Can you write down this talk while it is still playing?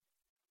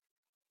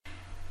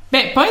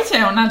Beh, poi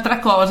c'è un'altra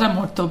cosa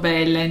molto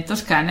bella in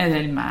Toscana ed è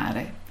il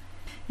mare.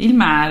 Il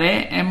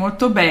mare è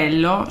molto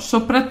bello,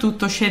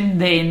 soprattutto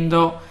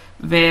scendendo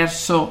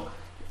verso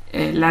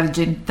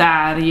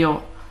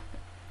l'Argentario.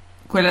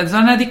 Quella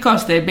zona di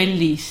costa è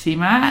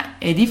bellissima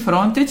e di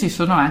fronte ci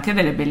sono anche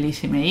delle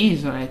bellissime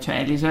isole,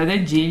 cioè l'isola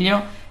del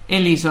Giglio e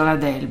l'isola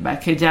d'Elba,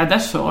 che già da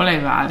sole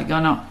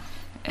valgono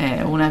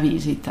una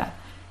visita.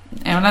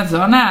 È una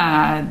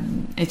zona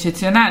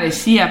eccezionale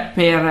sia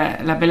per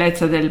la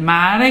bellezza del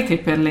mare che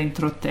per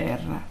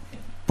l'entroterra.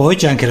 Poi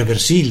c'è anche la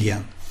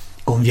Versilia,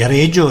 con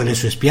Viareggio e le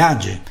sue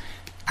spiagge,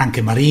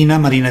 anche Marina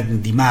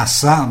di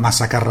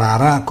Massa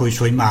Carrara con i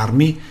suoi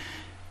marmi.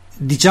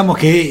 Diciamo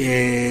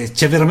che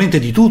c'è veramente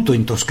di tutto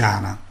in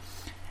Toscana.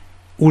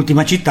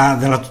 Ultima città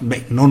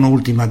non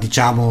ultima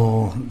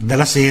diciamo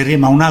della serie,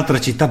 ma un'altra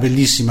città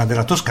bellissima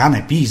della Toscana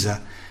è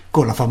Pisa,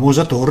 con la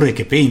famosa torre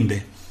che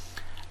pende.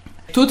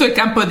 Tutto il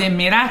campo dei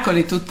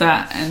miracoli,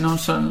 non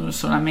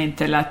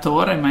solamente la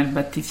torre, ma il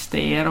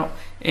battistero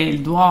e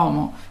il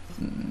Duomo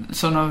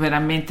sono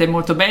veramente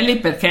molto belli,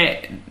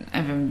 perché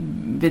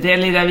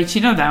vederli da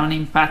vicino dà un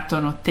impatto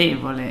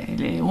notevole.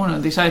 Uno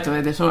di solito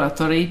vede solo la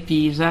torre di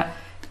Pisa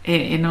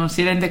e non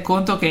si rende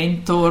conto che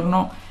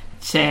intorno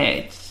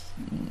c'è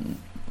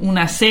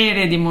una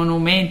serie di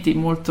monumenti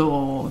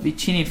molto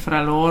vicini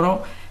fra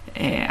loro,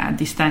 a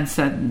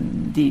distanza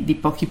di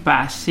pochi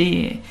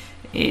passi,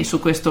 e su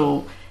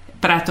questo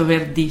prato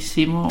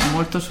verdissimo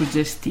molto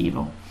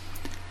suggestivo.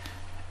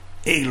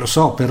 E lo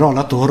so, però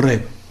la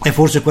torre è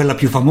forse quella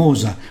più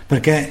famosa,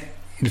 perché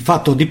il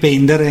fatto di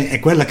pendere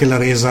è quella che l'ha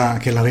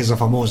resa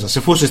famosa.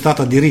 Se fosse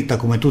stata diritta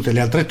come tutte le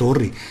altre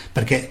torri,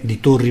 perché di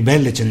torri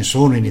belle ce ne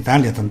sono in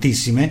Italia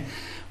tantissime,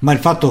 ma il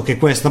fatto che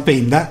questa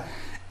penda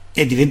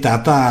è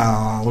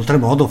diventata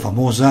oltremodo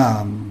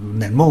famosa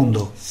nel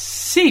mondo.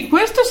 Sì,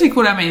 questo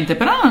sicuramente,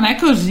 però non è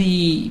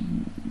così,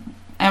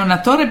 è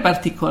una torre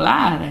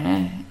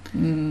particolare.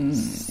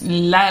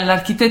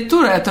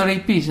 L'architettura della torre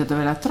di Pisa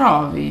dove la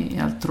trovi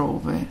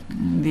altrove?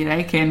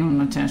 Direi che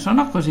non ce ne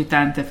sono così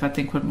tante fatte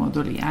in quel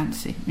modo lì,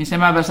 anzi mi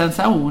sembra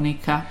abbastanza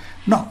unica.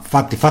 No,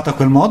 infatti fatta a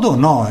quel modo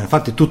no,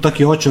 infatti tutta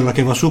chiocciola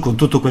che va su con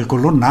tutto quel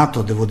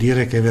colonnato, devo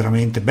dire che è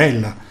veramente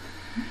bella.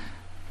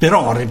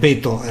 Però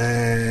ripeto,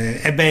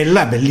 è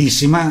bella,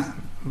 bellissima,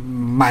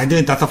 ma è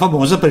diventata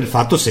famosa per il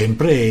fatto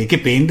sempre che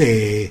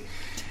pende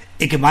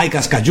e che mai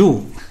casca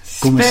giù.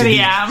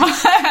 Speriamo.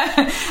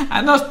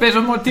 Hanno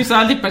speso molti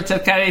soldi per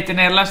cercare di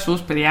tenerla su,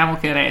 speriamo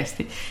che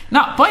resti.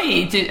 No,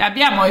 poi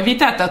abbiamo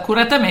evitato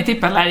accuratamente di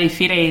parlare di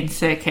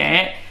Firenze,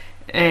 che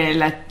è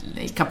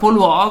il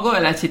capoluogo, è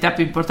la città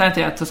più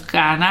importante della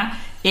Toscana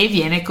e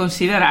viene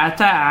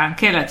considerata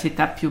anche la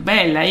città più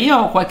bella. Io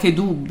ho qualche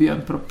dubbio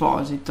in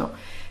proposito,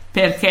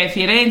 perché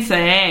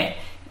Firenze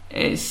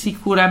è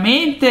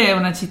sicuramente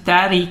una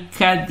città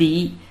ricca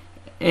di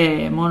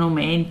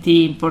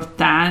monumenti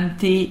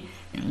importanti,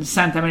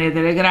 Santa Maria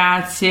delle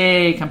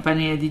Grazie, il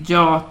Campanile di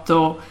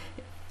Giotto,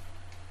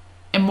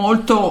 è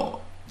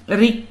molto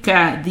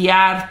ricca di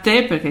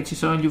arte perché ci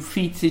sono gli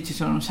Uffizi, ci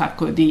sono un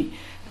sacco di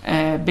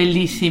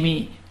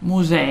bellissimi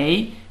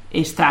musei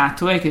e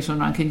statue che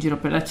sono anche in giro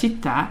per la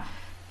città,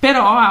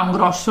 però ha un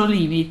grosso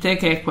limite,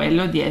 che è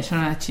quello di essere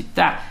una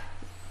città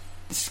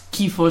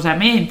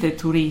schifosamente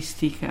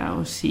turistica,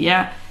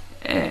 ossia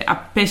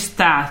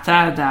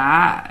appestata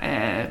da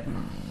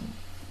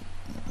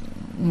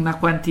una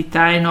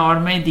quantità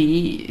enorme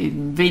di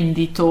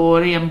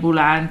venditori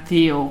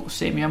ambulanti o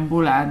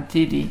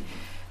semiambulanti di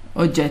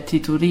oggetti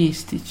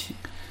turistici.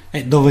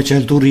 E dove c'è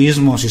il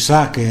turismo si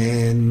sa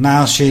che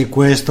nasce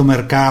questo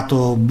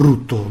mercato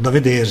brutto da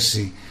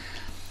vedersi.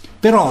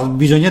 Però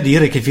bisogna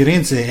dire che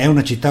Firenze è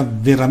una città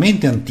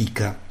veramente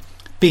antica.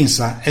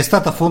 Pensa, è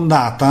stata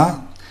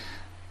fondata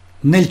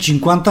nel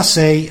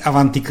 56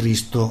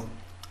 a.C.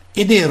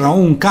 ed era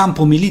un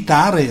campo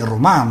militare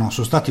romano,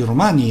 sono stati i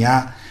romani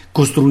a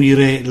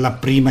costruire la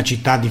prima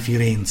città di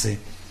Firenze.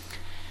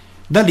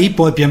 Da lì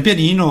poi pian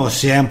pianino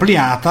si è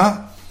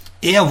ampliata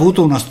e ha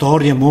avuto una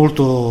storia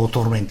molto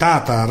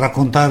tormentata.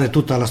 Raccontare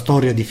tutta la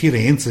storia di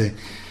Firenze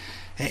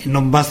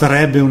non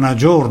basterebbe un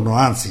giorno,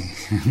 anzi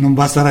non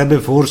basterebbe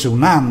forse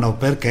un anno,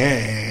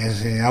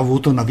 perché ha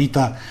avuto una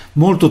vita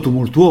molto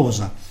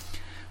tumultuosa.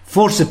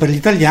 Forse per gli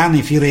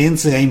italiani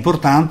Firenze è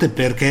importante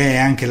perché è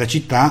anche la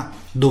città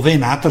dove è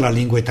nata la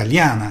lingua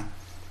italiana.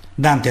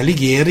 Dante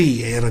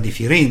Alighieri era di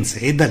Firenze,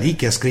 e da lì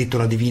che ha scritto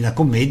la Divina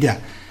Commedia,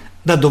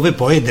 da dove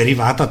poi è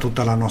derivata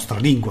tutta la nostra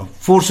lingua.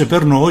 Forse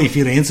per noi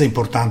Firenze è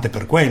importante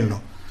per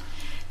quello.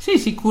 Sì,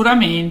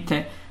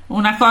 sicuramente.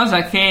 Una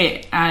cosa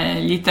che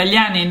agli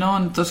italiani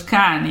non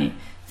toscani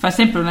fa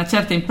sempre una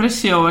certa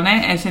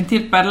impressione è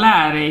sentir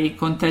parlare i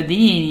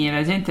contadini e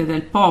la gente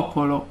del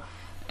popolo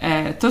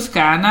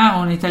toscana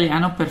un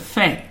italiano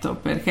perfetto,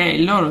 perché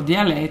il loro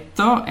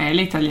dialetto è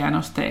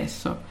l'italiano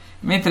stesso,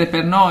 mentre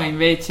per noi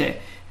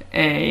invece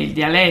il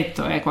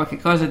dialetto è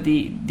qualcosa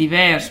di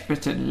diverso,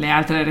 cioè le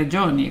altre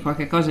regioni è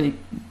qualcosa di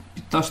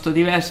piuttosto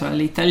diverso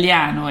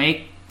dall'italiano ed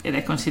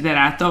è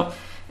considerato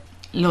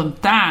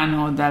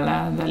lontano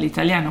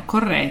dall'italiano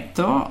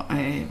corretto.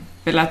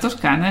 Per la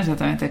Toscana è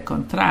esattamente il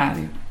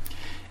contrario.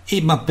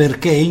 Ma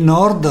perché il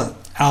nord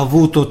ha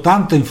avuto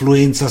tanta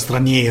influenza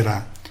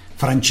straniera,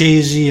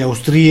 francesi,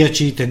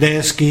 austriaci,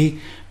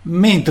 tedeschi,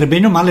 mentre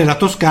bene o male la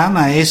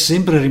Toscana è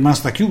sempre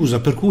rimasta chiusa,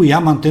 per cui ha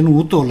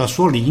mantenuto la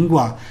sua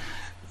lingua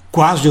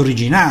quasi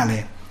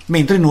originale,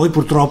 mentre noi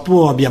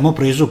purtroppo abbiamo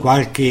preso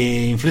qualche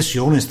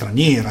inflessione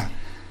straniera.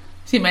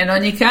 Sì, ma in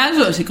ogni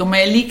caso,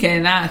 siccome è lì che è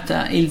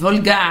nata il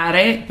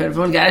volgare, per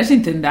volgare si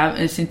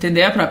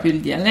intendeva proprio il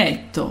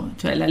dialetto,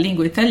 cioè la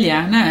lingua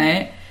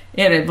italiana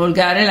era il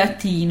volgare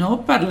latino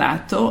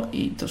parlato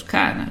in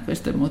Toscana,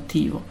 questo è il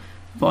motivo.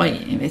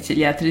 Poi invece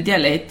gli altri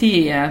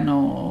dialetti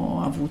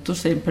hanno avuto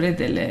sempre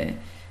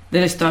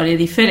delle storie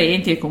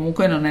differenti, e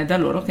comunque non è da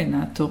loro che è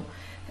nato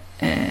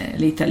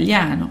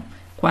l'italiano.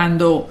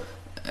 Quando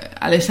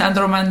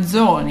Alessandro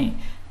Manzoni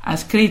ha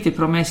scritto I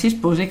Promessi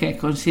Sposi, che è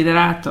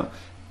considerato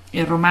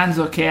il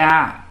romanzo che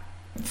ha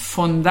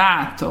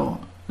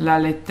fondato la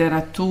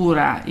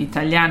letteratura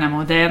italiana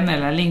moderna e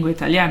la lingua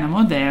italiana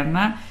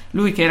moderna,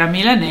 lui che era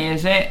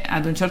milanese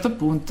ad un certo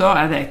punto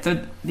ha detto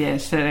di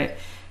essere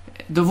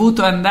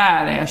dovuto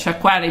andare a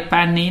sciacquare i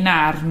panni in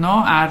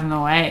Arno.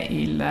 Arno è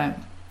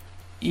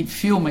il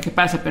fiume che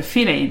passa per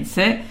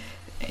Firenze,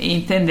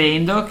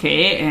 intendendo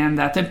che è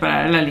andato a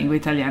imparare la lingua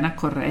italiana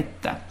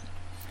corretta.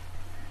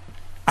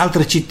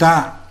 Altre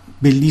città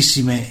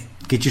bellissime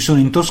che ci sono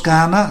in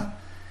Toscana.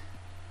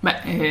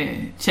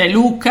 C'è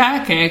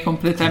Lucca, che è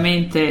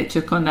completamente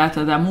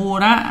circondata da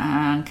mura,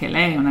 anche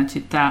lei è una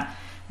città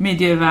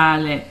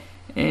medievale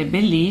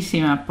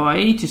bellissima.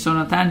 Poi ci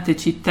sono tante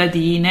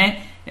cittadine,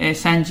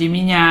 San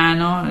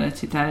Gimignano, la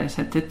città delle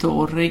Sette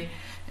Torri,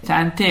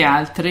 tanti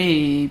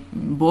altri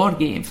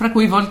borghi, fra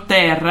cui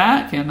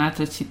Volterra, che è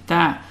un'altra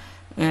città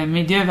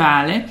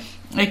medievale,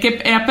 e che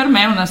ha per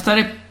me una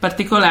storia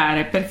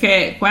particolare,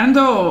 perché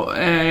quando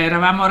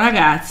eravamo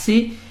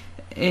ragazzi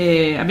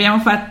abbiamo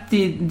fatto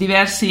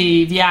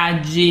diversi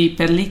viaggi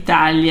per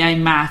l'Italia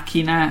in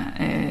macchina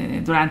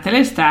durante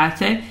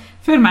l'estate,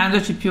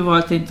 fermandoci più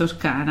volte in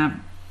Toscana.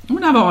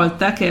 Una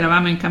volta che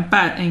eravamo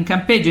in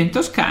campeggio in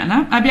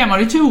Toscana, abbiamo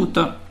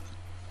ricevuto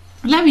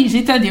la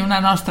visita di una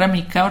nostra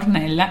amica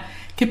Ornella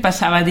che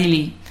passava di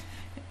lì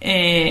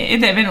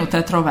ed è venuta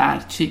a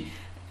trovarci.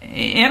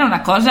 Era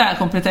una cosa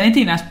completamente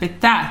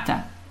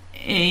inaspettata,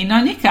 e in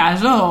ogni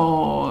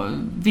caso,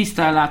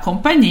 vista la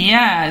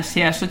compagnia, si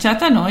è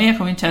associata a noi e ha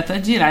cominciato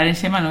a girare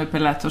insieme a noi per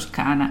la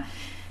Toscana.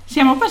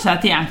 Siamo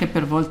passati anche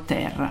per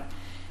Volterra.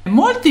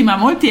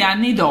 Molti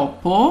anni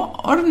dopo,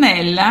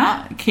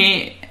 Ornella,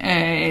 che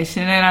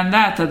se n'era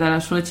andata dalla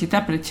sua città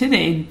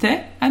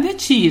precedente, ha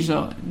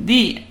deciso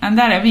di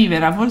andare a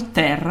vivere a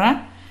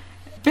Volterra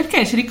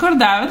perché si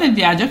ricordava del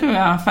viaggio che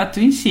avevamo fatto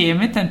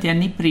insieme tanti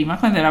anni prima,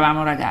 quando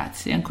eravamo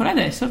ragazzi. Ancora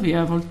adesso vive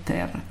a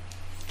Volterra.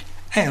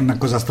 È una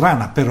cosa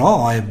strana,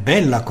 però è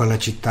bella quella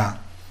città.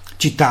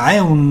 Città è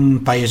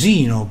un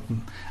paesino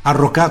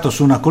arroccato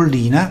su una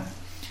collina,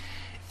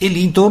 e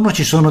lì intorno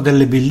ci sono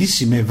delle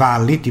bellissime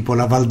valli, tipo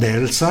la Val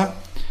d'Elsa,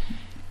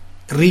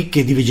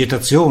 ricche di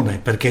vegetazione,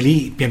 perché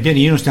lì pian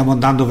pianino stiamo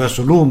andando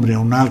verso l'Umbria,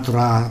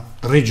 un'altra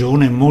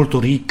regione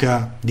molto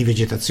ricca di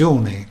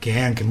vegetazione, che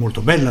è anche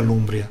molto bella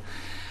l'Umbria.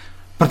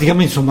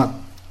 Praticamente, insomma,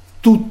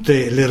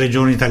 tutte le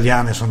regioni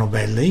italiane sono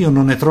belle, io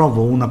non ne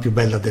trovo una più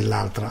bella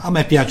dell'altra, a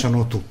me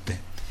piacciono tutte.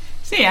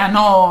 Sì,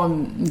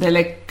 hanno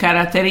delle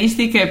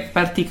caratteristiche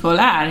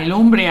particolari.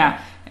 L'Umbria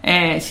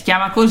si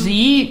chiama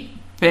così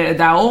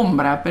da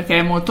ombra, perché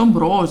è molto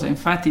ombrosa,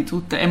 infatti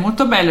è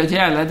molto bello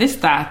girarla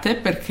d'estate,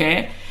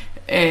 perché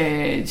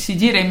si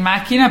gira in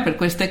macchina per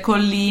queste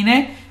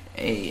colline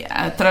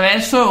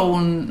attraverso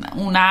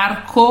un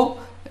arco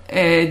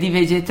di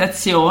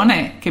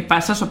vegetazione che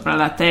passa sopra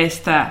la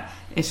testa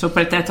e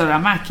sopra il tetto della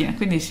macchina,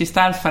 quindi si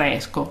sta al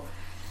fresco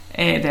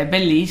ed è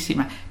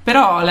bellissima.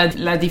 Però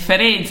la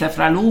differenza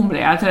fra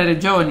l'Umbria e altre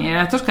regioni e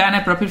la Toscana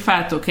è proprio il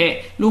fatto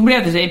che l'Umbria,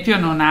 ad esempio,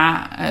 non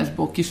ha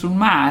sbocchi sul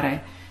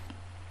mare,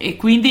 e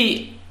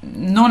quindi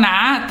non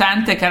ha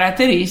tante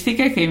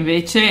caratteristiche che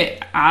invece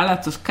ha la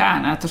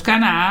Toscana. La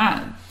Toscana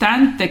ha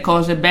tante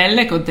cose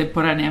belle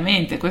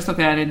contemporaneamente, questo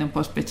che la rende un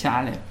po'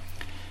 speciale.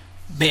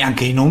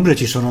 Anche in Umbria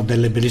ci sono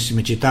delle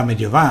bellissime città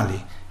medievali,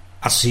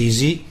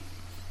 Assisi,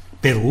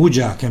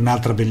 Perugia, che è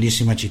un'altra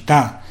bellissima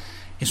città.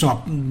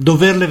 Insomma,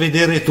 doverle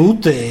vedere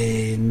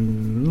tutte,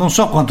 non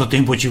so quanto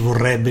tempo ci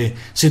vorrebbe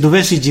se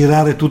dovessi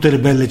girare tutte le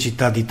belle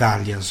città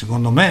d'Italia.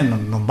 Secondo me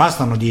non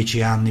bastano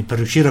 10 anni per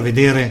riuscire a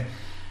vedere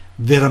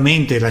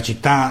veramente la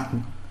città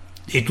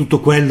e tutto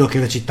quello che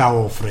la città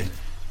offre.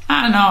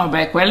 Ah no,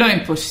 quello è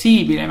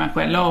impossibile, ma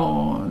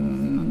quello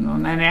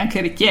non è neanche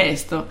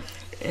richiesto.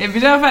 E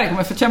bisogna fare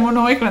come facciamo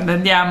noi quando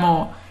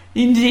andiamo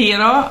in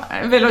giro,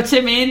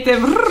 velocemente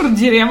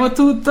giriamo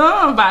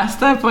tutto,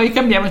 basta, poi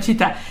cambiamo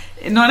città.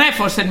 Non è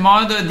forse il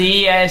modo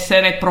di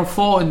essere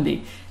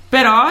profondi,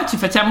 però ci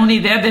facciamo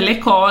un'idea delle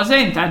cose,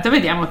 intanto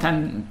vediamo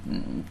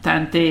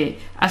tanti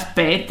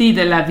aspetti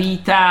della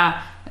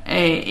vita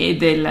e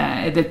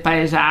del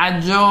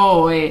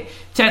paesaggio, e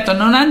certo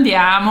non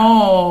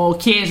andiamo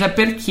chiesa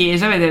per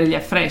chiesa a vedere gli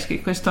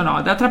affreschi, questo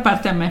no. D'altra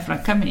parte, a me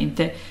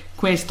francamente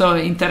questo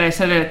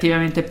interessa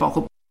relativamente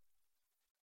poco.